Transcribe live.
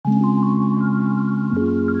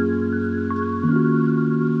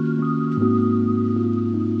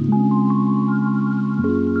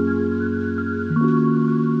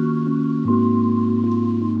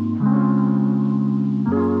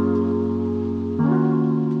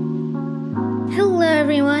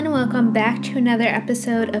welcome back to another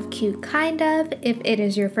episode of Cute Kind Of. If it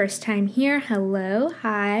is your first time here, hello,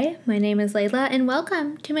 hi, my name is Layla, and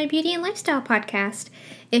welcome to my beauty and lifestyle podcast.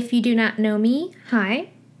 If you do not know me,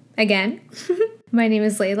 hi, again. My name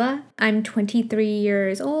is Layla. I'm 23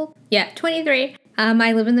 years old. Yeah, 23.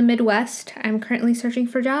 I live in the Midwest. I'm currently searching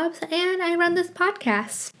for jobs, and I run this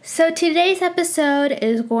podcast. So today's episode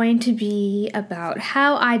is going to be about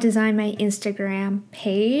how I design my Instagram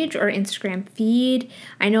page or Instagram feed.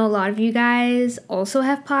 I know a lot of you guys also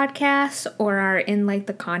have podcasts or are in like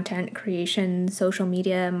the content creation, social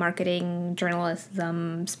media, marketing,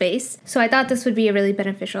 journalism space. So I thought this would be a really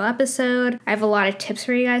beneficial episode. I have a lot of tips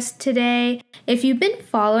for you guys today. If you've been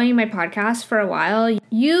following my podcast for a while,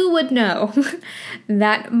 you would know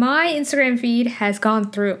that my Instagram feed has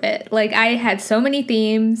gone through it. Like, I had so many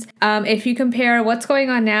themes. If you compare what's going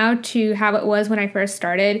on now to how it was when I first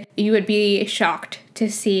started, you would be shocked to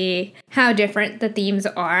see how different the themes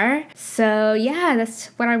are. So yeah, that's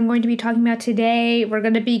what I'm going to be talking about today. We're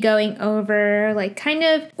going to be going over like kind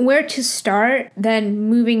of where to start, then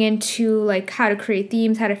moving into like how to create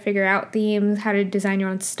themes, how to figure out themes, how to design your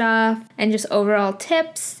own stuff, and just overall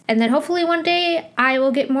tips. And then hopefully one day I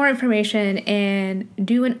will get more information and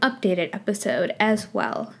do an updated episode as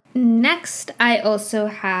well. Next, I also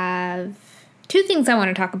have two things I want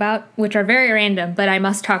to talk about, which are very random, but I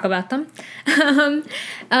must talk about them.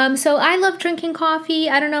 So I love drinking coffee.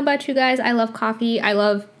 I don't know about you guys. I love coffee. I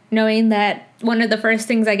love knowing that one of the first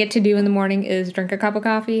things I get to do in the morning is drink a cup of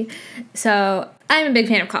coffee. So I'm a big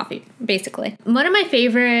fan of coffee, basically. One of my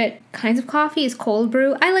favorite kinds of coffee is cold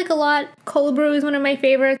brew. I like a lot. Cold brew is one of my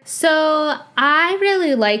favorites. So I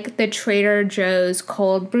really like the Trader Joe's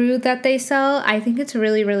cold brew that they sell. I think it's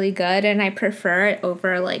really, really good, and I prefer it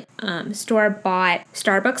over like store-bought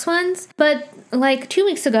Starbucks ones. But like 2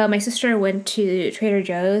 weeks ago, my sister went to Trader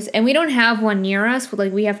Joe's, and we don't have one near us, but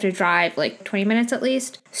like we have to drive like 20 minutes at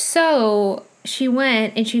least. So she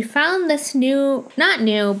went and she found this not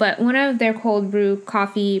new, but one of their cold brew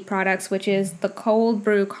coffee products, which is the cold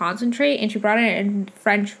brew concentrate, and she brought it in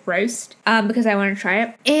French roast because I wanted to try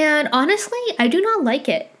it. And honestly, I do not like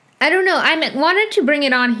it. I don't know. I wanted to bring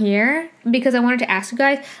it on here because I wanted to ask you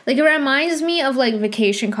guys. Like, it reminds me of like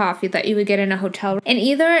vacation coffee that you would get in a hotel. And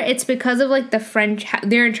either it's because of like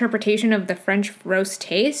their interpretation of the French roast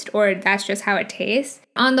taste, or that's just how it tastes.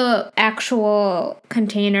 On the actual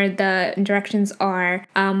container, the directions are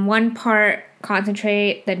 1 part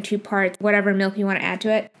concentrate, then 2 parts whatever milk you want to add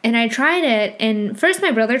to it. And I tried it, and first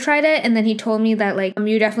my brother tried it, and then he told me that like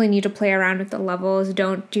you definitely need to play around with the levels.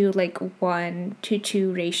 Don't do like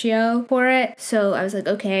 1-to-2 ratio for it. So I was like,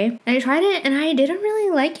 okay. And I tried it, and I didn't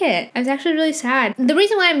really like it. I was actually really sad. The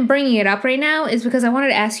reason why I'm bringing it up right now is because I wanted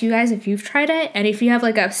to ask you guys if you've tried it, and if you have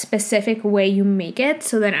like a specific way you make it,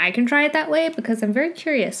 so then I can try it that way, because I'm very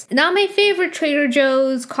curious. Not my favorite Trader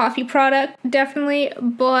Joe's coffee product, definitely,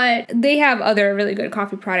 but they have other really good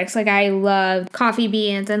coffee products. Like, I love coffee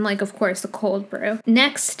beans and like, of course, the cold brew.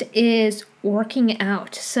 Next is working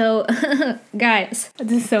out. So guys,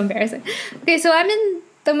 this is so embarrassing. Okay, so I'm in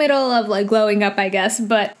the middle of like glowing up, I guess,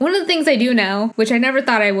 but one of the things I do now, which I never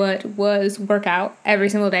thought I would, was work out every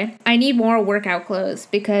single day. I need more workout clothes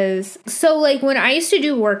because, so like when I used to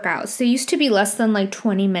do workouts, they used to be less than like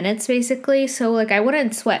 20 minutes basically, so like I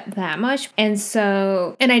wouldn't sweat that much, and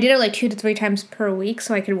I did it like 2 to 3 times per week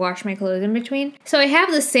so I could wash my clothes in between. So I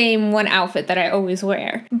have the same one outfit that I always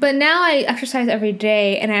wear, but now I exercise every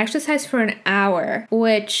day, and I exercise for an hour,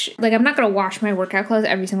 which like I'm not gonna wash my workout clothes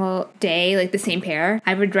every single day, like the same pair.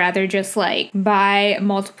 I would rather just like buy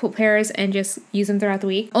multiple pairs and just use them throughout the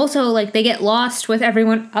week. Also, like they get lost with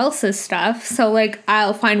everyone else's stuff. So like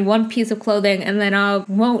I'll find one piece of clothing and then I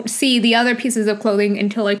won't see the other pieces of clothing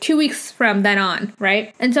until like 2 weeks from then on,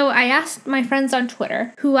 right? And so I asked my friends on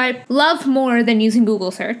Twitter, who I love more than using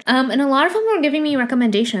Google search, and a lot of them were giving me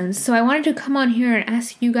recommendations. So I wanted to come on here and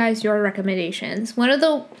ask you guys your recommendations. One of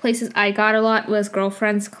the places I got a lot was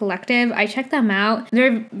Girlfriends Collective. I checked them out.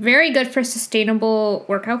 They're very good for sustainable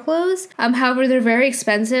workout clothes. However, they're very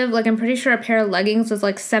expensive. Like, I'm pretty sure a pair of leggings was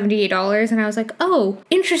like $78, and I was like, oh,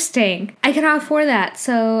 interesting. I cannot afford that.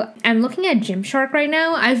 So I'm looking at Gymshark right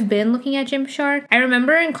now. I've been looking at Gymshark. I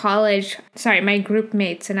remember in college, my group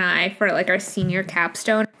mates and I, for like our senior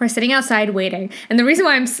capstone, we're sitting outside waiting. And the reason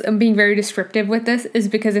why I'm being very descriptive with this is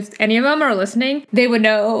because if any of them are listening, they would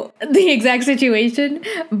know the exact situation.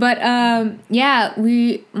 But yeah,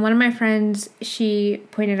 one of my friends, she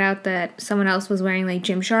pointed out that someone else was wearing like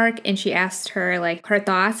Gymshark, and she asked her like her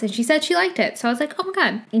thoughts, and she said she liked it. So I was like, oh my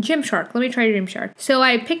god, Gymshark, let me try Gymshark. So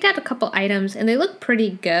I picked out a couple items, and they look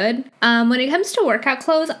pretty good. When it comes to workout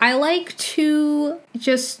clothes, I like to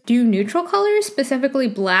just do neutral colors, specifically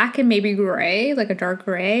black and maybe gray, like a dark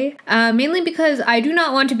gray, mainly because I do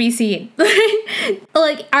not want to be seen.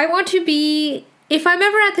 Like, I want to be, if I'm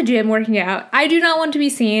ever at the gym working out, I do not want to be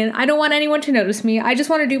seen. I don't want anyone to notice me. I just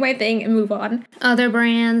want to do my thing and move on. Other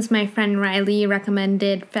brands, my friend Riley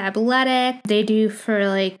recommended Fabletics. They do for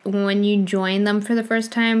like, when you join them for the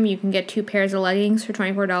first time, you can get 2 pairs of leggings for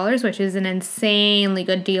 $24, which is an insanely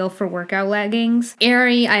good deal for workout leggings.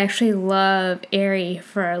 Aerie, I actually love Aerie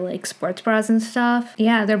for like sports bras and stuff.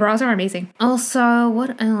 Yeah, their bras are amazing. Also,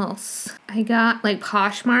 what else? I got like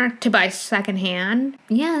Poshmark to buy secondhand.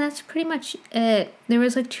 Yeah, that's pretty much it. There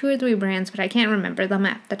was like 2 or 3 brands, but I can't remember them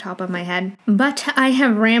at the top of my head. But I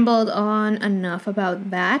have rambled on enough about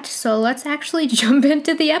that, so let's actually jump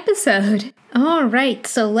into the episode. All right,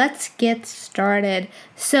 so let's get started.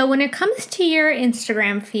 So when it comes to your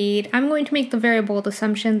Instagram feed, I'm going to make the very bold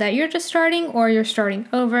assumption that you're just starting or you're starting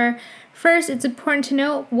over. First, it's important to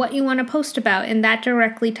know what you want to post about, and that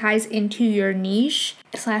directly ties into your niche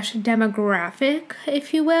 / demographic,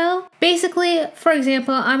 if you will. Basically, for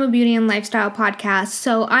example, I'm a beauty and lifestyle podcast,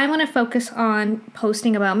 so I want to focus on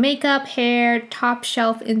posting about makeup, hair, top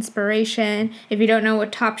shelf inspiration. If you don't know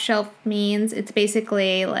what top shelf means, it's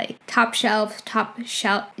basically like top shelfy.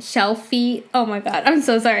 Oh my god, I'm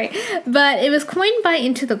so sorry. But it was coined by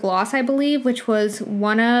Into the Gloss, I believe, which was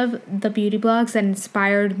one of the beauty blogs that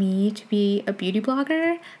inspired me to be a beauty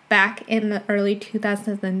blogger back in the early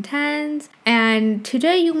 2010s, and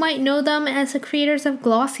today you might know them as the creators of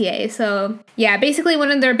Glossier. So yeah, basically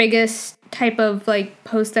one of their biggest type of like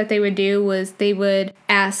posts that they would do was they would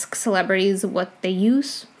ask celebrities what they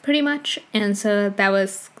use, pretty much, and so that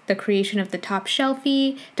was the creation of the top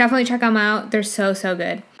shelfie. Definitely check them out, they're so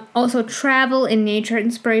good. Also, travel and nature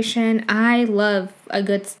inspiration. I love a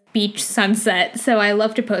good beach sunset, so I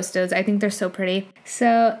love to post those. I think they're so pretty.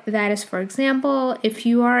 So that is, for example, if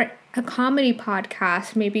you are a comedy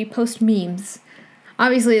podcast, maybe post memes.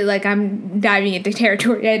 Obviously, like, I'm diving into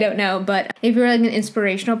territory I don't know, but if you're like an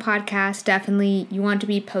inspirational podcast, definitely you want to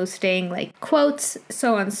be posting like quotes,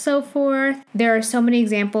 so on and so forth. There are so many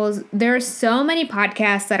examples. There are so many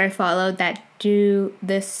podcasts that I follow that do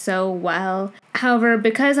this so well. However,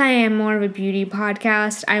 because I am more of a beauty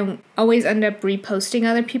podcast, I always end up reposting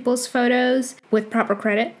other people's photos with proper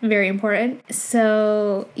credit. Very important.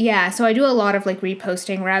 So yeah, so I do a lot of like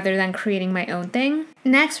reposting rather than creating my own thing.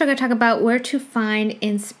 Next, we're going to talk about where to find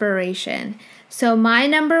inspiration. So my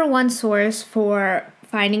number one source for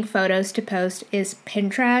finding photos to post is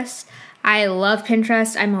Pinterest. I love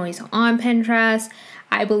Pinterest. I'm always on Pinterest.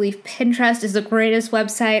 I believe Pinterest is the greatest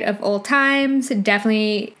website of all times.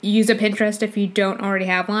 Definitely use a Pinterest if you don't already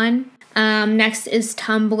have one. Next is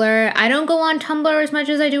Tumblr. I don't go on Tumblr as much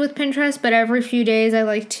as I do with Pinterest, but every few days I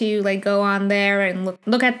like to like go on there and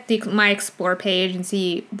look at my explore page and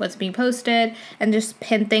see what's being posted and just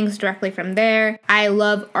pin things directly from there. I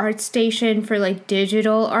love ArtStation for like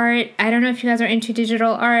digital art. I don't know if you guys are into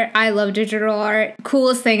digital art. I love digital art.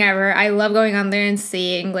 Coolest thing ever. I love going on there and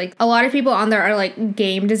seeing like a lot of people on there are like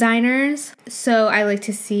game designers, so I like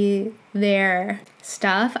to see their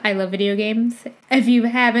stuff. I love video games, if you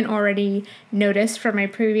haven't already noticed from my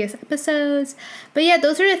previous episodes. But yeah,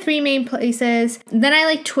 those are the 3 main places. Then I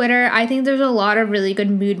like Twitter. I think there's a lot of really good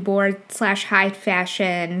mood board / high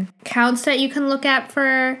fashion accounts that you can look at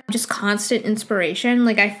for just constant inspiration.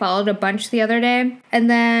 Like, I followed a bunch the other day. And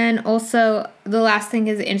then also the last thing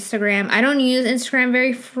is Instagram. I don't use Instagram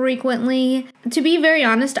very frequently. To be very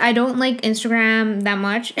honest, I don't like Instagram that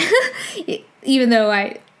much, even though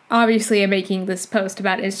I obviously I'm making this post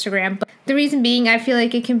about Instagram, but the reason being I feel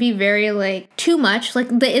like it can be very like too much. Like,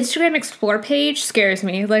 the Instagram explore page scares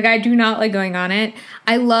me. Like, I do not like going on it.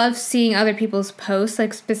 I love seeing other people's posts,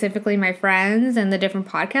 like specifically my friends and the different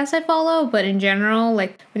podcasts I follow, but in general,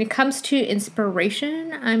 like when it comes to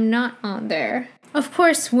inspiration, I'm not on there. Of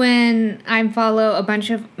course, when I follow a bunch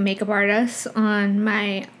of makeup artists on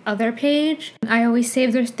my other page, I always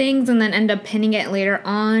save their things and then end up pinning it later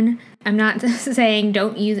on. I'm not saying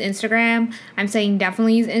don't use Instagram. I'm saying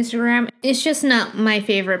definitely use Instagram. It's just not my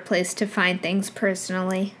favorite place to find things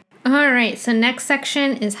personally. Alright, so next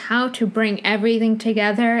section is how to bring everything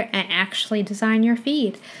together and actually design your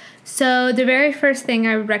feed. So the very first thing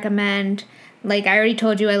I would recommend, like I already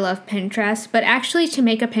told you I love Pinterest, but actually to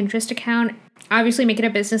make a Pinterest account, Obviously, make it a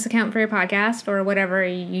business account for your podcast or whatever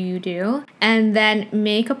you do. And then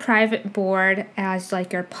make a private board as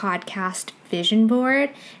like your podcast vision board.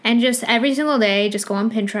 And just every single day, just go on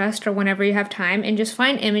Pinterest or whenever you have time and just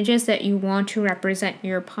find images that you want to represent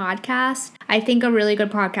your podcast. I think a really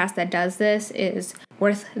good podcast that does this is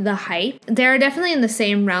Worth the Hype. They're definitely in the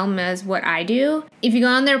same realm as what I do. If you go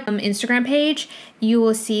on their Instagram page, you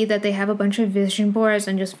will see that they have a bunch of vision boards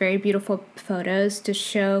and just very beautiful photos to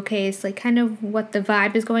showcase like kind of what the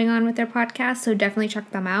vibe is going on with their podcast. So definitely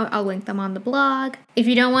check them out. I'll link them on the blog. If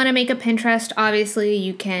you don't want to make a Pinterest, obviously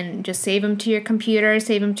you can just save them to your computer,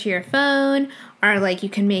 save them to your phone, or like you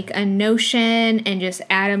can make a Notion and just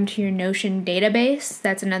add them to your Notion database.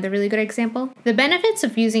 That's another really good example. The benefits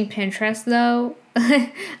of using Pinterest though,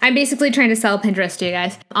 I'm basically trying to sell Pinterest to you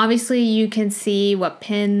guys. Obviously, you can see what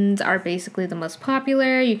pins are basically the most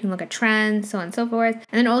popular. You can look at trends, so on and so forth.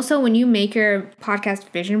 And then also when you make your podcast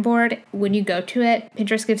vision board, when you go to it,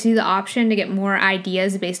 Pinterest gives you the option to get more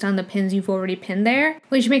ideas based on the pins you've already pinned there,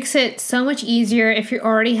 which makes it so much easier if you're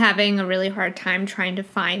already having a really hard time trying to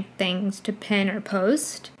find things to pin or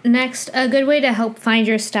post. Next, a good way to help find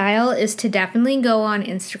your style is to definitely go on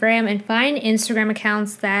Instagram and find Instagram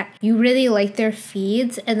accounts that you really like their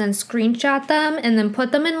feeds and then screenshot them and then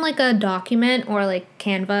put them in like a document or like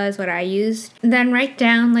Canva is what I used. Then write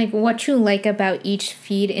down like what you like about each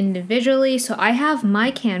feed individually. So I have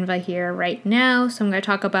my Canva here right now. So I'm going to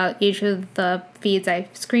talk about each of the feeds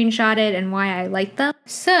I've screenshotted and why I like them.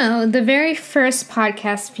 So the very first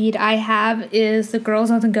podcast feed I have is the Girls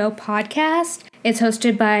on the Go podcast. It's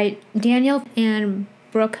hosted by Danielle and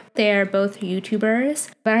Brooke. They're both YouTubers,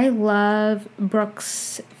 but I love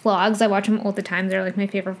Brooke's vlogs. I watch them all the time. They're like my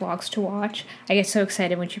favorite vlogs to watch. I get so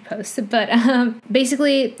excited when she posts. But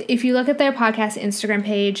basically, if you look at their podcast Instagram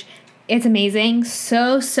page, it's amazing.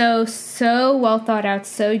 So well thought out.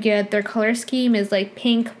 So good. Their color scheme is like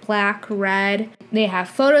pink, black, red. They have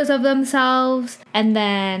photos of themselves. And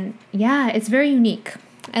then, yeah, it's very unique.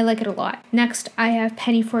 I like it a lot. Next, I have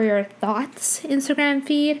Penny for Your Thoughts Instagram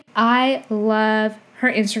feed. I love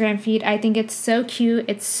her Instagram feed. I think it's so cute.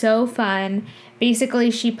 It's so fun. Basically,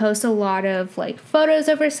 she posts a lot of like photos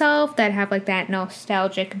of herself that have like that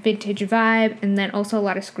nostalgic vintage vibe, and then also a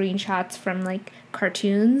lot of screenshots from like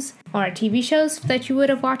cartoons or TV shows that you would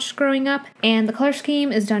have watched growing up. And the color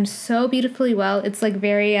scheme is done so beautifully well. It's like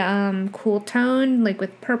very cool tone, like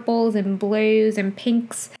with purples and blues and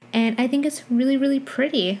pinks. And I think it's really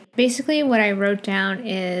pretty. Basically, what I wrote down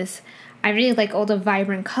is I really like all the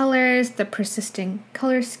vibrant colors, the persistent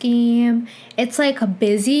color scheme. It's like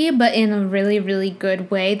busy, but in a really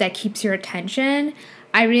good way that keeps your attention.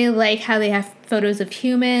 I really like how they have photos of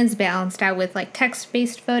humans balanced out with like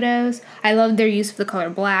text-based photos. I love their use of the color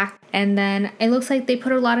black. And then it looks like they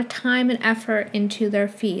put a lot of time and effort into their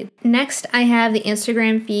feed. Next, I have the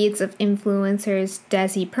Instagram feeds of influencers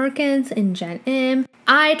Desi Perkins and Jen Im.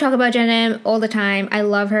 I talk about Jen Im all the time. I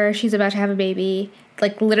love her. She's about to have a baby,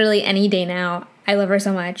 like literally any day now. I love her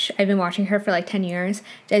so much. I've been watching her for like 10 years.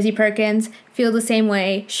 Desi Perkins, feel the same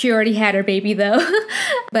way. She already had her baby though.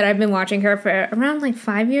 But I've been watching her for around like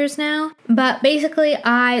 5 years now. But basically,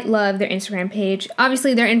 I love their Instagram page.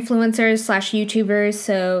 Obviously, they're influencers / YouTubers,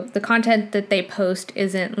 so the content that they post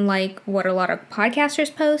isn't like what a lot of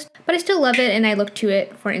podcasters post. But I still love it and I look to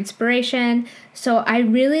it for inspiration. So I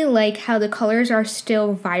really like how the colors are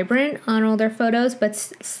still vibrant on all their photos, but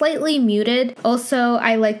slightly muted. Also,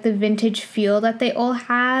 I like the vintage feel that they all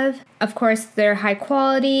have. Of course, they're high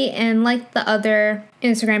quality, and like the other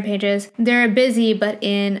Instagram pages, they're busy, but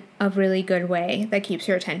in a really good way that keeps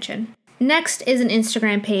your attention. Next is an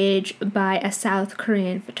Instagram page by a South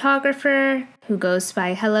Korean photographer who goes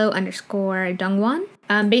by hello_Dongwon.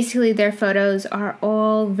 Basically, their photos are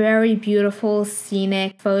all very beautiful,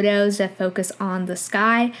 scenic photos that focus on the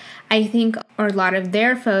sky. I think a lot of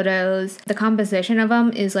their photos, the composition of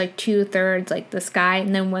them is like 2/3 like the sky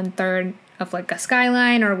and then 1/3 of like a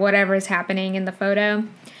skyline or whatever is happening in the photo.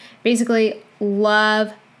 Basically,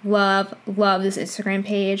 love this Instagram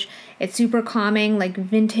page. It's super calming, like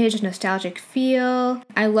vintage, nostalgic feel.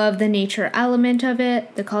 I love the nature element of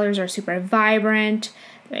it. The colors are super vibrant.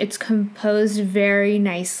 It's composed very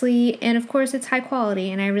nicely, and of course it's high quality,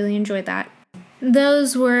 and I really enjoyed that.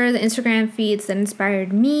 Those were the Instagram feeds that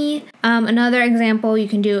inspired me. Another example you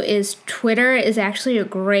can do is Twitter is actually a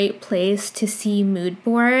great place to see mood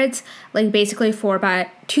boards, like basically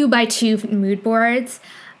 2x2 mood boards.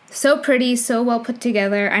 So pretty, so well put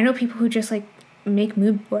together. I know people who just like make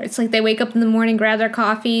mood boards. Like they wake up in the morning, grab their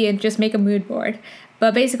coffee, and just make a mood board.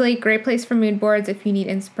 But basically, great place for mood boards if you need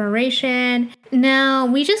inspiration. Now,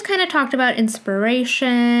 we just kind of talked about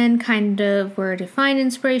inspiration, kind of where to find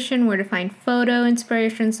inspiration, where to find photo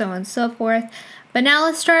inspiration, so on and so forth. But now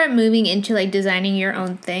let's start moving into like designing your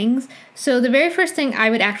own things. So the very first thing I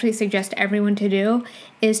would actually suggest everyone to do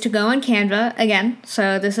is to go on Canva again.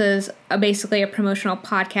 So this is basically a promotional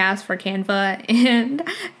podcast for Canva and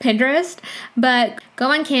Pinterest. But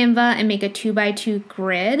go on Canva and make a 2x2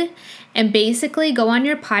 grid. And basically go on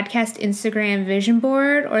your podcast Instagram vision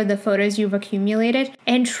board or the photos you've accumulated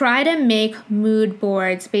and try to make mood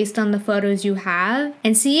boards based on the photos you have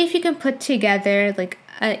and see if you can put together like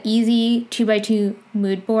an easy 2x2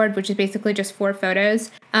 mood board, which is basically just 4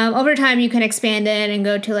 photos. Over time, you can expand it and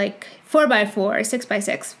go to like 4x4 or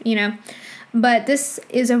 6x6, you know. But this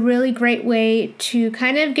is a really great way to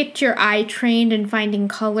kind of get your eye trained in finding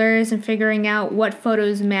colors and figuring out what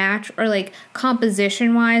photos match, or like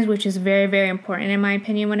composition wise, which is very, very important in my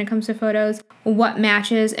opinion when it comes to photos, what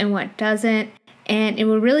matches and what doesn't. And it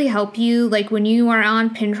will really help you, like when you are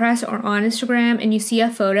on Pinterest or on Instagram and you see a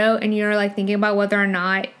photo and you're like thinking about whether or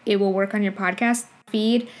not it will work on your podcast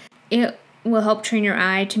feed, it will help train your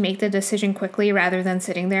eye to make the decision quickly rather than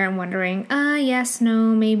sitting there and wondering, yes,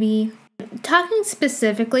 no, maybe. Talking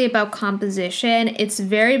specifically about composition, it's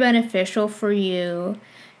very beneficial for you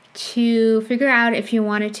to figure out if you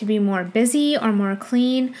want it to be more busy or more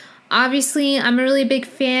clean. Obviously, I'm a really big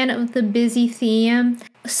fan of the busy theme.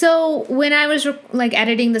 So when I was like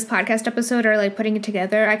editing this podcast episode or like putting it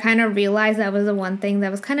together, I kind of realized that was the one thing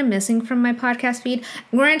that was kind of missing from my podcast feed.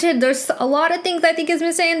 Granted, there's a lot of things I think is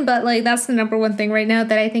missing, but like that's the number one thing right now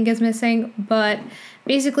that I think is missing. But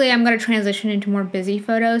basically, I'm going to transition into more busy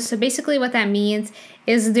photos. So basically what that means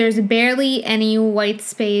is there's barely any white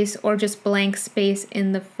space or just blank space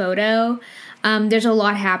in the photo. There's a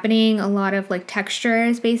lot happening, a lot of like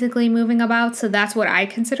textures basically moving about. So that's what I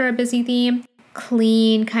consider a busy theme.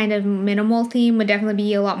 Clean, kind of minimal theme would definitely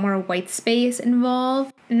be a lot more white space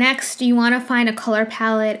involved. Next, you want to find a color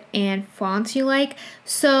palette and fonts you like.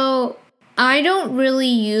 So I don't really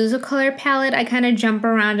use a color palette. I kind of jump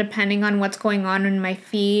around depending on what's going on in my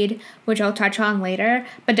feed, which I'll touch on later.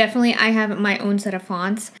 But definitely I have my own set of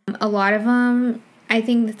fonts. A lot of them, I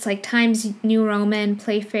think it's like Times New Roman,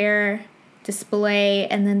 Playfair, Display,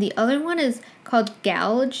 and then the other one is called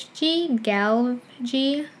Galvgy,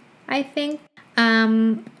 I think.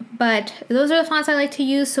 But those are the fonts I like to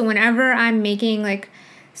use. So whenever I'm making like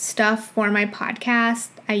stuff for my podcast,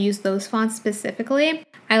 I use those fonts specifically.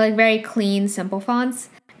 I like very clean, simple fonts.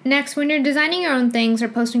 Next, when you're designing your own things or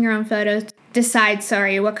posting your own photos, decide,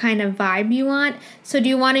 what kind of vibe you want. So do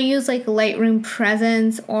you want to use like Lightroom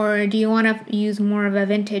Presence, or do you want to use more of a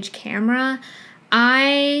vintage camera?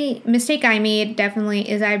 Mistake I made definitely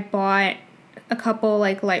is I bought a couple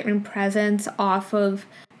like Lightroom Presence off of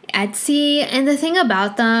Etsy, and the thing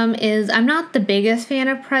about them is I'm not the biggest fan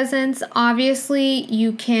of Presence. Obviously,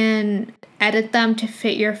 you can edit them to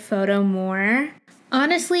fit your photo more.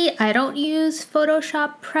 Honestly, I don't use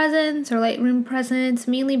Photoshop Presence or Lightroom Presence,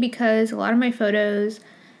 mainly because a lot of my photos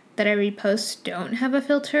that I repost don't have a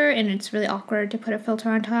filter, and it's really awkward to put a filter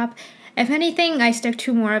on top. If anything, I stick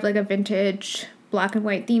to more of like a vintage black and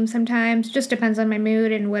white theme sometimes. Just depends on my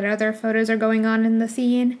mood and what other photos are going on in the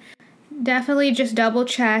scene. Definitely just double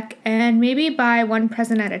check and maybe buy one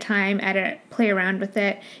present at a time, edit, play around with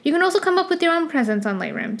it. You can also come up with your own presents on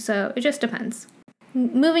Lightroom, so it just depends.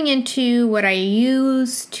 Moving into what I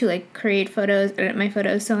use to like create photos, edit my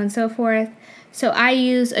photos, so on and so forth. So I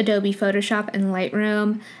use Adobe Photoshop and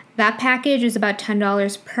Lightroom. That package is about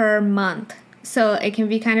 $10 per month, so it can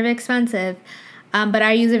be kind of expensive. But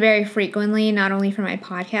I use it very frequently, not only for my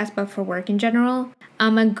podcast, but for work in general.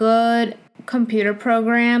 A good computer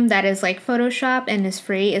program that is like Photoshop and is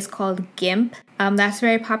free is called GIMP. That's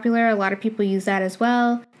very popular. A lot of people use that as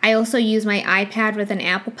well. I also use my iPad with an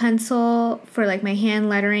Apple Pencil for like my hand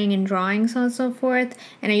lettering and drawing, so on and so forth.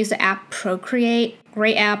 And I use the app Procreate.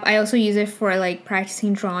 Great app. I also use it for like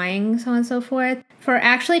practicing drawing, so on and so forth. For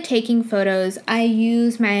actually taking photos, I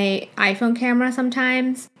use my iPhone camera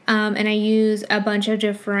sometimes. And I use a bunch of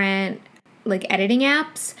different like editing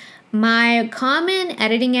apps. My common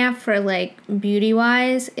editing app for like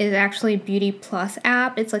beauty-wise is actually Beauty Plus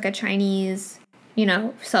app. It's like a Chinese,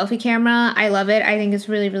 selfie camera. I love it. I think it's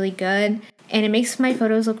really, really good. And it makes my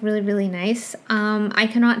photos look really, really nice. I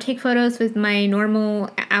cannot take photos with my normal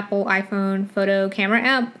Apple iPhone photo camera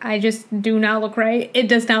app. I just do not look right. It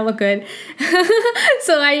does not look good.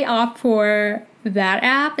 So I opt for that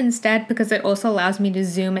app instead because it also allows me to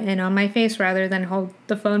zoom in on my face rather than hold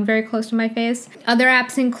the phone very close to my face. Other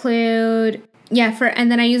apps include,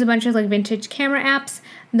 and then I use a bunch of like vintage camera apps.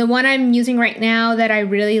 The one I'm using right now that I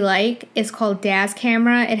really like is called Daz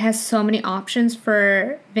Camera. It has so many options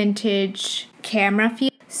for vintage camera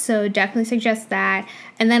feed, so definitely suggest that.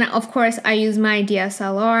 And then, of course, I use my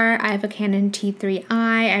DSLR. I have a Canon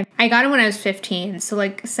T3i. I got it when I was 15, so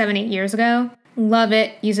like 7-8 years ago. Love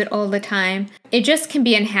it. Use it all the time. It just can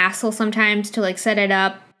be a hassle sometimes to like set it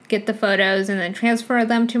up, get the photos, and then transfer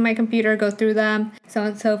them to my computer, go through them, so on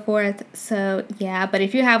and so forth. So yeah, but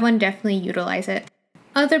if you have one, definitely utilize it.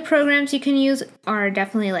 Other programs you can use are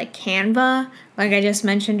definitely like Canva, like I just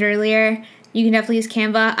mentioned earlier. You can definitely use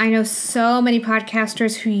Canva. I know so many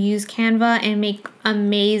podcasters who use Canva and make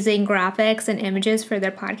amazing graphics and images for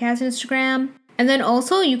their podcast Instagram. And then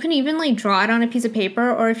also you can even like draw it on a piece of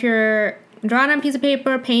paper, or if you're draw it on a piece of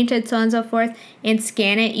paper, paint it, so on and so forth, and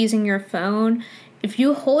scan it using your phone. If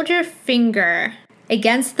you hold your finger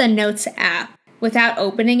against the Notes app without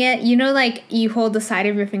opening it, you know, like you hold the side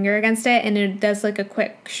of your finger against it and it does like a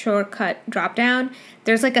quick shortcut drop down.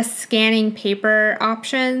 There's like a scanning paper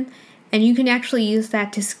option, and you can actually use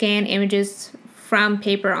that to scan images from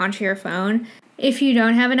paper onto your phone. If you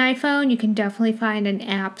don't have an iPhone, you can definitely find an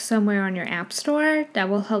app somewhere on your app store that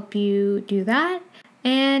will help you do that.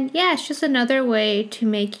 And yeah, it's just another way to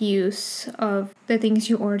make use of the things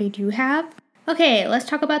you already do have. Okay, let's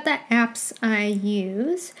talk about the apps I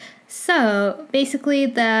use. So basically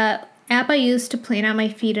the app I use to plan out my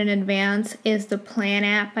feed in advance is the Plan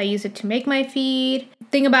app. I use it to make my feed.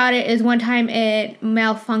 Thing about it is one time it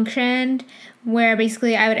malfunctioned where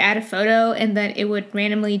basically I would add a photo and then it would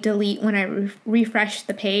randomly delete when I refreshed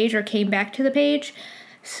the page or came back to the page.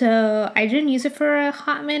 So I didn't use it for a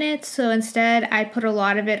hot minute, so instead I put a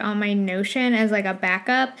lot of it on my Notion as like a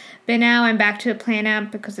backup. But now I'm back to the Plan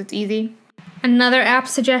app because it's easy. Another app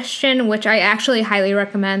suggestion, which I actually highly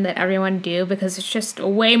recommend that everyone do because it's just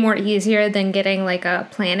way more easier than getting like a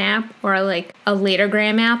Plan app or like a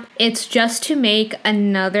Latergram app. It's just to make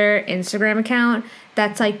another Instagram account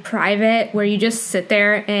that's like private, where you just sit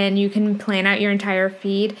there and you can plan out your entire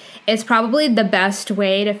feed. It's probably the best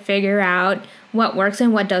way to figure out what works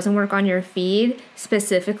and what doesn't work on your feed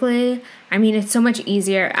specifically. I mean, it's so much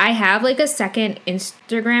easier. I have like a second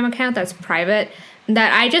Instagram account that's private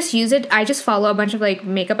that I just use it. I just follow a bunch of like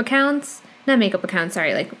makeup accounts, not makeup accounts,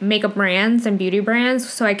 sorry, like makeup brands and beauty brands,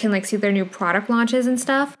 so I can like see their new product launches and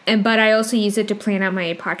stuff. But I also use it to plan out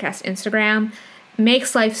my podcast Instagram.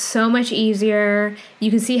 Makes life so much easier.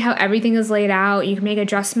 You can see how everything is laid out. You can make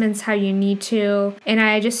adjustments how you need to, and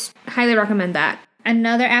I just highly recommend that.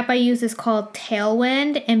 Another app I use is called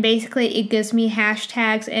Tailwind, and basically it gives me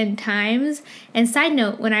hashtags and times. And side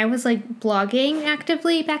note, when I was like blogging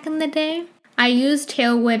actively back in the day, I used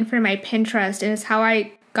Tailwind for my Pinterest, and it's how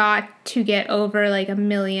I got to get over like 1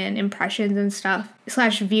 million impressions and stuff /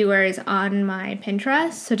 viewers on my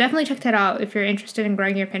Pinterest. So definitely check that out if you're interested in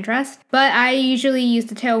growing your Pinterest. But I usually use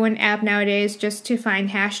the Tailwind app nowadays just to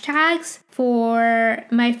find hashtags for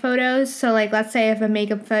my photos. So like let's say I have a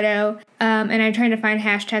makeup photo and I'm trying to find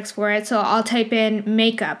hashtags for it. So I'll type in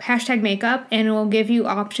makeup, hashtag makeup, and it will give you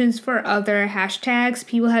options for other hashtags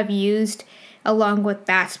people have used along with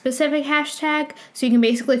that specific hashtag. So you can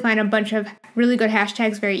basically find a bunch of really good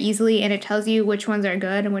hashtags very easily, and it tells you which ones are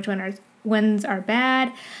good and which ones are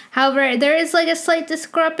bad. However, there is like a slight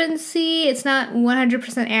discrepancy. It's not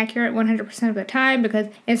 100% accurate 100% of the time because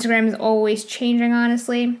Instagram is always changing,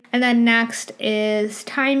 honestly. And then next is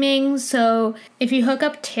timing. So if you hook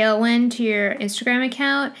up Tailwind to your Instagram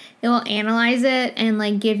account, it will analyze it and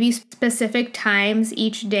like give you specific times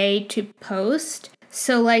each day to post.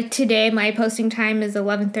 So like today, my posting time is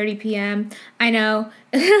 11:30 p.m. I know,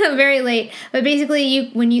 very late. But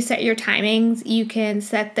basically, when you set your timings, you can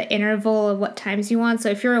set the interval of what times you want. So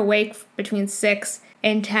if you're awake between 6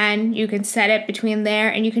 and 10, you can set it between there.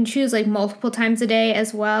 And you can choose like multiple times a day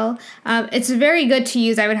as well. It's very good to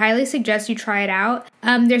use. I would highly suggest you try it out.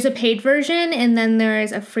 There's a paid version and then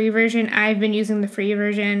there's a free version. I've been using the free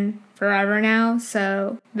version forever now,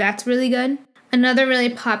 so that's really good. Another really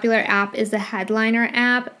popular app is the Headliner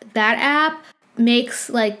app. That app makes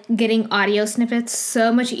like getting audio snippets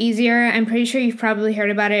so much easier. I'm pretty sure you've probably heard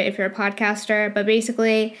about it if you're a podcaster, but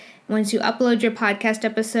basically once you upload your podcast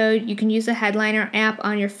episode, you can use the Headliner app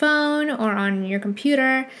on your phone or on your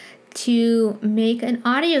computer to make an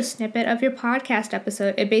audio snippet of your podcast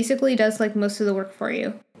episode. It basically does like most of the work for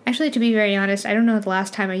you. Actually, to be very honest, I don't know the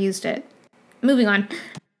last time I used it. Moving on.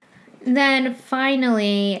 Then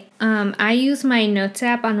finally, I use my Notes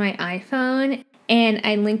app on my iPhone and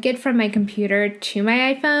I link it from my computer to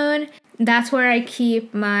my iPhone. That's where I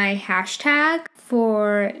keep my hashtag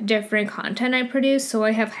for different content I produce. So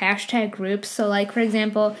I have hashtag groups. So like, for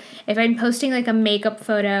example, if I'm posting like a makeup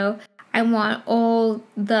photo, I want all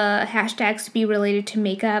the hashtags to be related to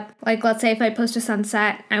makeup. Like, let's say if I post a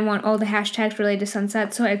sunset, I want all the hashtags related to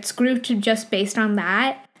sunset. So it's grouped just based on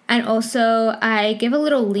that. And also, I give a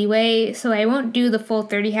little leeway, so I won't do the full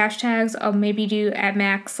 30 hashtags. I'll maybe do at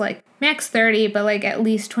max 30, but like at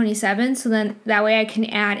least 27. So then that way I can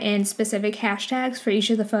add in specific hashtags for each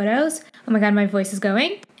of the photos. Oh my god, my voice is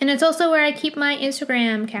going. And it's also where I keep my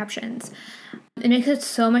Instagram captions. It makes it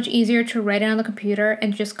so much easier to write it on the computer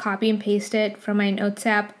and just copy and paste it from my Notes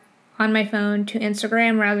app on my phone to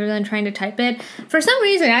Instagram rather than trying to type it. For some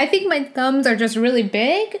reason, I think my thumbs are just really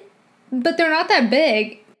big, but they're not that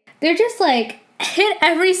big. They're just like hit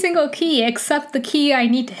every single key except the key I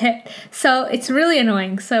need to hit. So it's really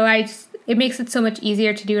annoying. So it makes it so much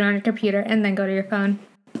easier to do it on your computer and then go to your phone.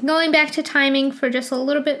 Going back to timing for just a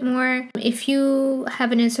little bit more, if you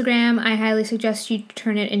have an Instagram, I highly suggest you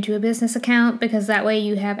turn it into a business account because that way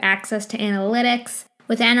you have access to analytics.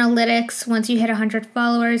 With analytics, once you hit 100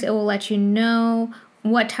 followers, it will let you know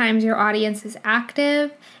what times your audience is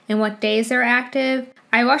active and what days they're active.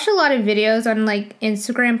 I watched a lot of videos on like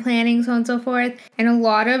Instagram planning, so on and so forth, and a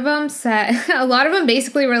lot of them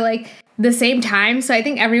basically were like the same time. So I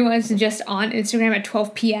think everyone's just on Instagram at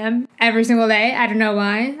 12 p.m. every single day. I don't know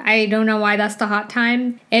why. I don't know why that's the hot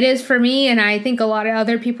time. It is for me, and I think a lot of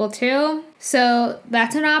other people too. So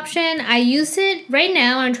that's an option. I use it right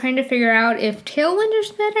now. I'm trying to figure out if Tailwind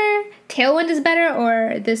is better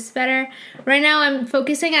or this is better. Right now I'm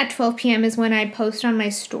focusing at 12 p.m. is when I post on my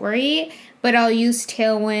story, but I'll use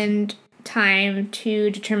Tailwind time to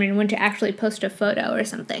determine when to actually post a photo or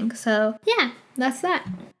something. So yeah, that's that.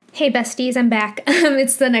 Hey besties, I'm back.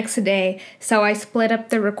 It's the next day, so I split up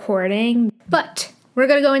the recording, but we're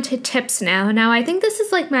gonna go into tips now. Now, I think this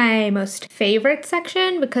is like my most favorite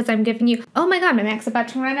section because I'm giving you, oh my god, my Mac's about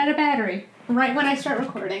to run out of battery right when I start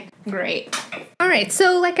recording. Great. All right,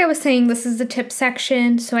 so like I was saying, this is the tip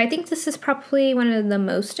section. So I think this is probably one of the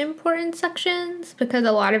most important sections because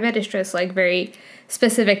a lot of it is just like very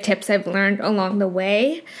specific tips I've learned along the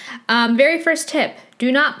way. Very first tip,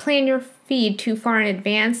 do not plan your feed too far in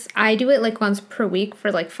advance. I do it like once per week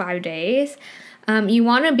for like 5 days. You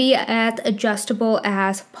want to be as adjustable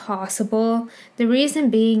as possible. The reason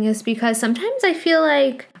being is because sometimes I feel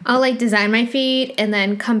like I'll like design my feed and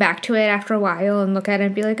then come back to it after a while and look at it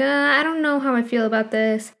and be like, I don't know how I feel about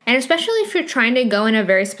this. And especially if you're trying to go in a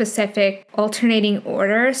very specific alternating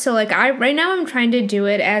order. So like right now I'm trying to do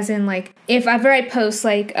it as in like, if ever I post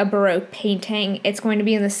like a Baroque painting, it's going to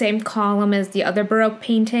be in the same column as the other Baroque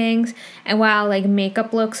paintings. And while like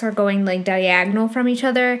makeup looks are going like diagonal from each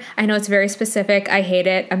other, I know it's very specific. I hate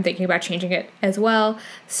it. I'm thinking about changing it as well.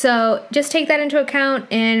 So just take that into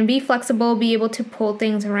account and be flexible, be able to pull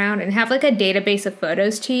things around and have like a database of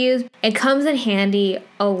photos to use. It comes in handy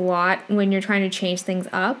a lot when you're trying to change things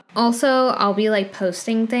up. Also, I'll be like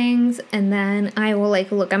posting things and then I will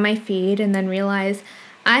like look at my feed and then realize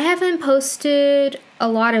I haven't posted a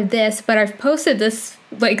lot of this, but I've posted this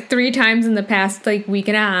like 3 times in the past like week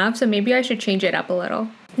and a half, so maybe I should change it up a little.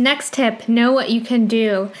 Next tip, know what you can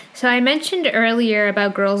do. So I mentioned earlier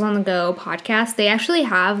about Girls on the Go podcast. They actually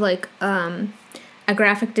have like a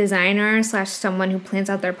graphic designer / someone who plans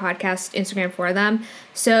out their podcast Instagram for them.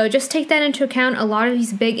 So just take that into account. A lot of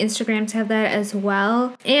these big Instagrams have that as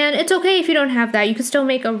well. And it's okay if you don't have that. You can still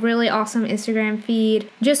make a really awesome Instagram feed.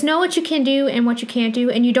 Just know what you can do and what you can't do.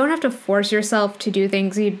 And you don't have to force yourself to do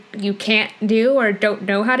things you can't do or don't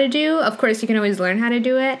know how to do. Of course, you can always learn how to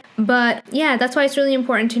do it. But yeah, that's why it's really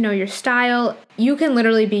important to know your style. You can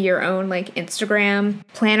literally be your own like Instagram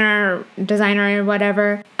planner or designer or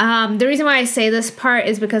whatever. The reason why I say this part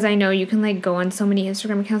is because I know you can like go on so many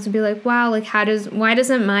Instagram accounts and be like, wow, like why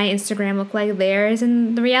doesn't my Instagram look like theirs?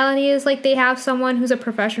 And the reality is like they have someone who's a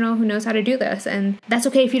professional who knows how to do this, and that's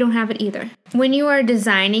okay if you don't have it either. When you are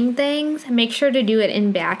designing things, make sure to do it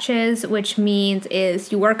in batches, which means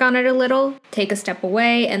is you work on it a little, take a step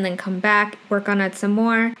away, and then come back, work on it some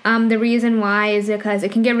more. The reason why is because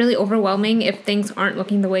it can get really overwhelming if things aren't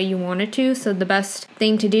looking the way you want it to, so the best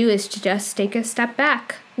thing to do is to just take a step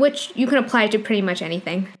back, which you can apply to pretty much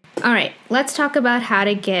anything. All right, let's talk about how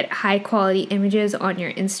to get high quality images on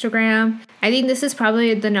your Instagram. I think this is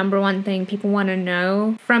probably the number one thing people want to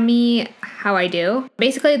know from me, how I do.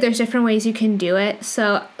 Basically, there's different ways you can do it.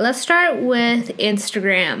 So let's start with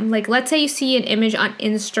Instagram. Like, let's say you see an image on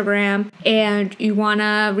Instagram and you want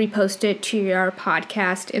to repost it to your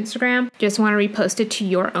podcast Instagram. Just want to repost it to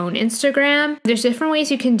your own Instagram. There's different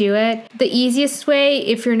ways you can do it. The easiest way,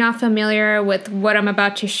 if you're not familiar with what I'm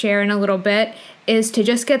about to share in a little bit, is to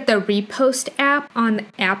just get the Repost app on the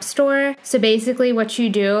App Store. So basically what you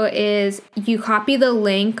do is you copy the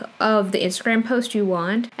link of the Instagram post you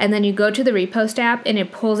want, and then you go to the Repost app and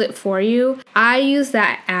it pulls it for you. I use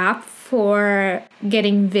that app for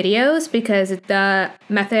getting videos because the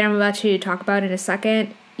method I'm about to talk about in a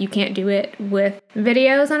second, you can't do it with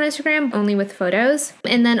videos on Instagram, only with photos.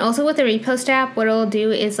 And then also with the Repost app, what it'll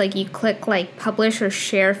do is like you click like publish or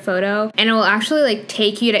share photo, and it will actually like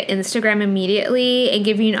take you to Instagram immediately and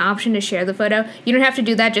give you an option to share the photo. You don't have to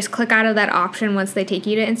do that, just click out of that option once they take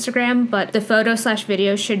you to Instagram, but the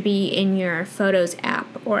photo/video should be in your Photos app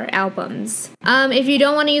or albums. If you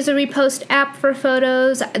don't want to use a Repost app for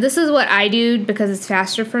photos, this is what I do because it's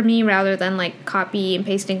faster for me rather than like copy and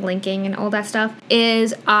pasting, linking and all that stuff,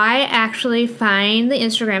 is I actually find the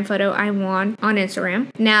Instagram photo I want on Instagram.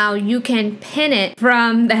 Now you can pin it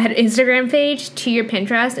from that Instagram page to your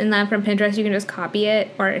Pinterest, and then from Pinterest you can just copy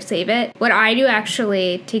it or save it. What I do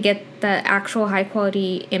actually to get the actual high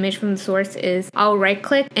quality image from the source is I'll right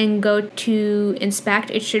click and go to inspect.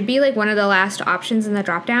 It should be like one of the last options in the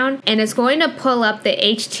drop down, and it's going to pull up the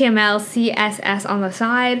HTML CSS on the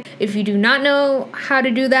side. If you do not know how to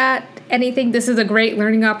do that, this is a great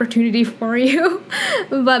learning opportunity for you.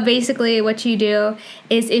 But basically what you do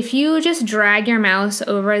is if you just drag your mouse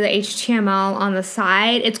over the HTML on the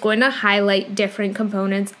side, it's going to highlight different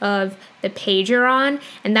components of the page you're on,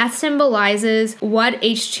 and that symbolizes what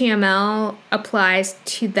HTML applies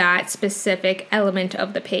to that specific element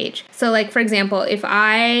of the page. So like, for example, if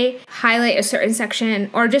I highlight a certain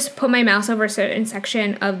section or just put my mouse over a certain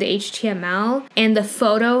section of the HTML and the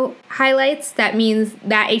photo highlights, that means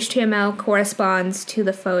that HTML corresponds to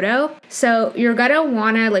the photo. So you're gonna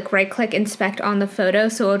wanna like right click inspect on the photo,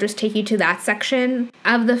 so it'll just take you to that section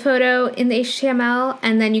of the photo in the HTML,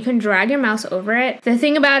 and then you can drag your mouse over it. The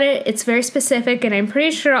thing about it, it's very specific, and I'm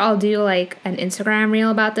pretty sure I'll do like an Instagram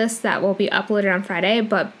reel about this that will be uploaded on Friday,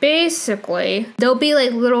 but basically there'll be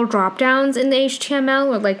like little drop downs in the HTML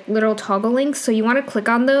or like little toggle links, so you want to click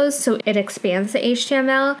on those so it expands the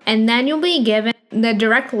HTML, and then you'll be given the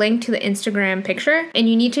direct link to the Instagram picture, and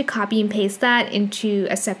you need to copy and paste that into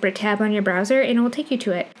a separate tab on your browser and it will take you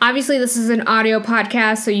to it. Obviously this is an audio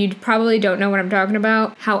podcast, so you probably don't know what I'm talking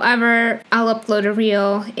about. However, I'll upload a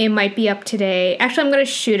reel. It might be up today. Actually, I'm going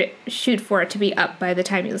to shoot for it to be up by the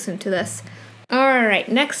time you listen to this. Alright,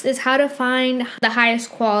 next is how to find the highest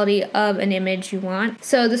quality of an image you want.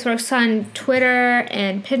 So this works on Twitter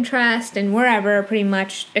and Pinterest and wherever, pretty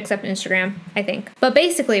much, except Instagram, I think. But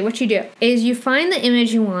basically what you do is you find the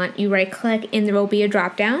image you want, you right click, and there will be a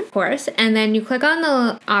drop down, of course, and then you click on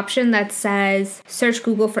the option that says search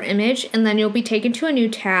Google for image, and then you'll be taken to a new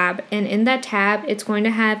tab, and in that tab it's going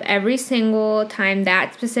to have every single time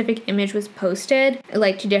that specific image was posted,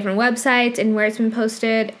 like to different websites and where it's been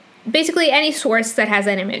posted. Basically any source that has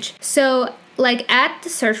an image. So like at the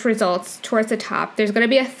search results towards the top, there's going to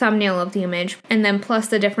be a thumbnail of the image, and then plus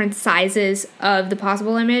the different sizes of the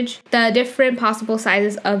possible image, the different possible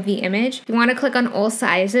sizes of the image. You want to click on all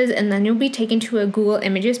sizes, and then you'll be taken to a Google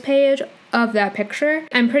Images page of that picture.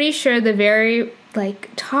 I'm pretty sure the very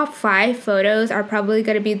top 5 photos are probably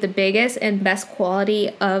going to be the biggest and best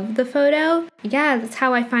quality of the photo. Yeah, that's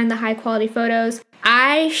how I find the high quality photos.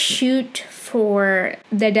 I shoot for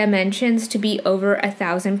the dimensions to be over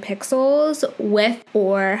 1,000 pixels width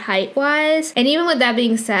or height wise. And even with that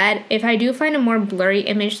being said, if I do find a more blurry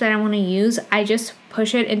image that I want to use, I just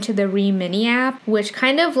push it into the Remini app, which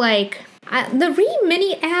kind of like the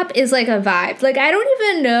Remini app is like a vibe. Like, I don't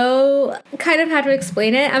even know kind of how to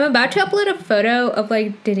explain it. I'm about to upload a photo of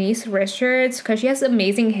like Denise Richards because she has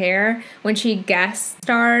amazing hair when she guest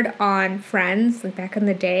starred on Friends like back in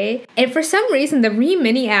the day. And for some reason, the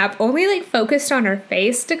Remini app only like focused on her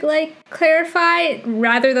face to like clarify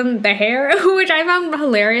rather than the hair, which I found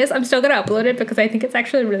hilarious. I'm still gonna upload it because I think it's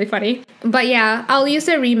actually really funny. But yeah, I'll use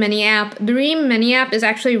the Remini app. The Remini app is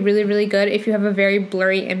actually really, really good if you have a very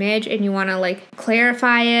blurry image and you want to like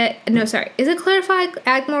clarify it. No, sorry. Is it clarify?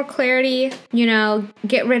 Add more clarity,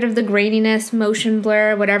 get rid of the graininess, motion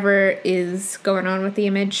blur, whatever is going on with the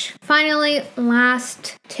image. Finally,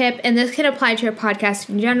 last tip, and this can apply to your podcast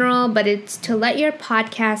in general, but it's to let your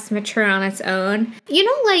podcast mature on its own.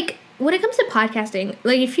 When it comes to podcasting,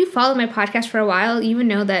 like if you follow my podcast for a while, you would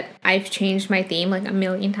know that I've changed my theme like a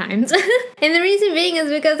million times. And the reason being is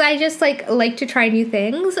because I just like to try new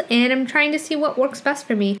things, and I'm trying to see what works best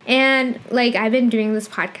for me. And like I've been doing this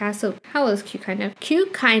podcast, so how old is Cute Kind of?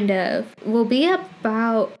 Cute Kind of will be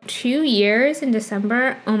about 2 years in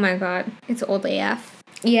December. Oh my god, it's old AF.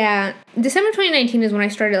 Yeah, December 2019 is when I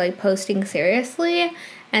started like posting seriously.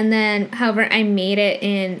 And then, however, I made it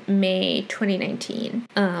in May 2019,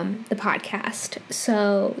 the podcast.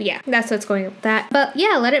 So yeah, that's what's going on with that. But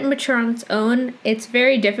yeah, let it mature on its own. It's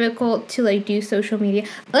very difficult to like do social media.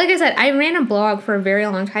 Like I said, I ran a blog for a very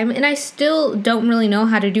long time and I still don't really know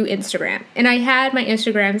how to do Instagram. And I had my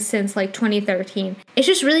Instagram since like 2013. It's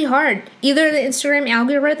just really hard. Either the Instagram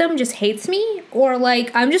algorithm just hates me or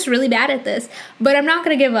like I'm just really bad at this. But I'm not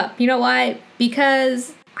going to give up. You know why?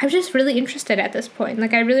 Because I'm just really interested at this point.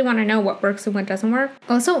 Like, I really want to know what works and what doesn't work.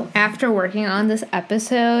 Also, after working on this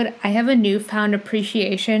episode, I have a newfound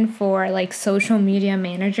appreciation for, like, social media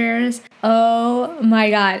managers. Oh my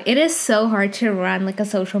god. It is so hard to run, like, a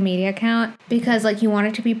social media account because, like, you want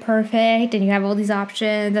it to be perfect and you have all these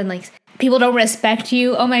options and, like, people don't respect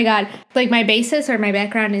you. Oh my god. Like, my basis or my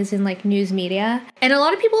background is in like news media. And a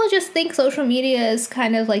lot of people just think social media is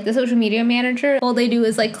kind of like the social media manager. All they do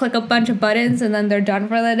is like click a bunch of buttons and then they're done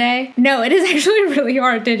for the day. No, it is actually really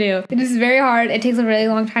hard to do. It is very hard. It takes a really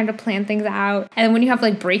long time to plan things out. And then when you have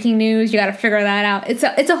like breaking news, you got to figure that out. It's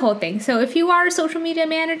a whole thing. So if you are a social media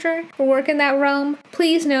manager or work in that realm,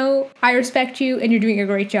 please know I respect you and you're doing a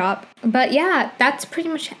great job. But yeah, that's pretty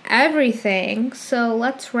much everything. So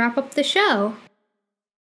let's wrap up the show.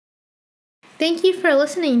 Thank you for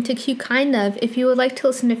listening to Q Kind Of. If you would like to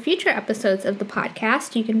listen to future episodes of the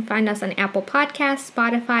podcast, you can find us on Apple Podcasts,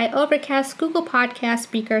 Spotify, Overcast, Google Podcasts,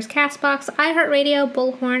 Speakers, CastBox, iHeartRadio,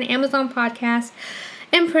 Bullhorn, Amazon Podcasts,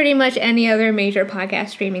 and pretty much any other major podcast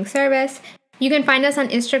streaming service. You can find us on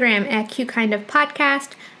Instagram at Q Kind Of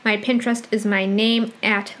Podcast. My Pinterest is my name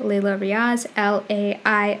at Layla Riaz,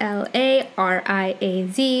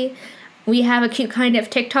 Lailariaz. We have a Cute Kind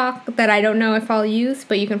Of TikTok that I don't know if I'll use,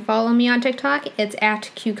 but you can follow me on TikTok. It's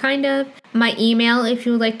at Cute Kind Of. My email, if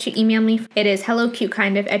you would like to email me, it is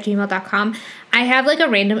hellocutekindof@gmail.com. I have like a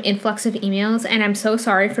random influx of emails, and I'm so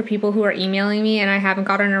sorry for people who are emailing me and I haven't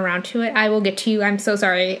gotten around to it. I will get to you. I'm so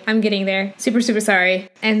sorry. I'm getting there. Super, super sorry.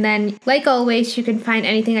 And then, like always, you can find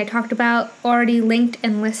anything I talked about already linked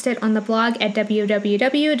and listed on the blog at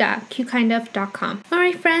www.cutekindof.com.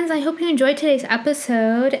 Alright, friends, I hope you enjoyed today's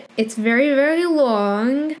episode. It's very, very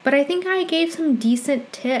long, but I think I gave some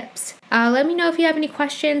decent tips. Let me know if you have any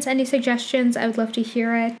questions, any suggestions. I would love to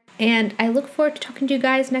hear it. And I look forward to talking to you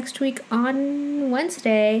guys next week on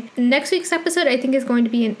Wednesday. Next week's episode, I think, is going to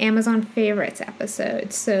be an Amazon Favorites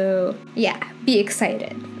episode. So, yeah, be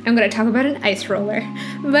excited. I'm going to talk about an ice roller.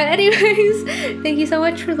 But anyways, thank you so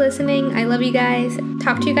much for listening. I love you guys.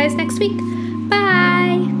 Talk to you guys next week.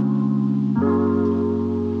 Bye!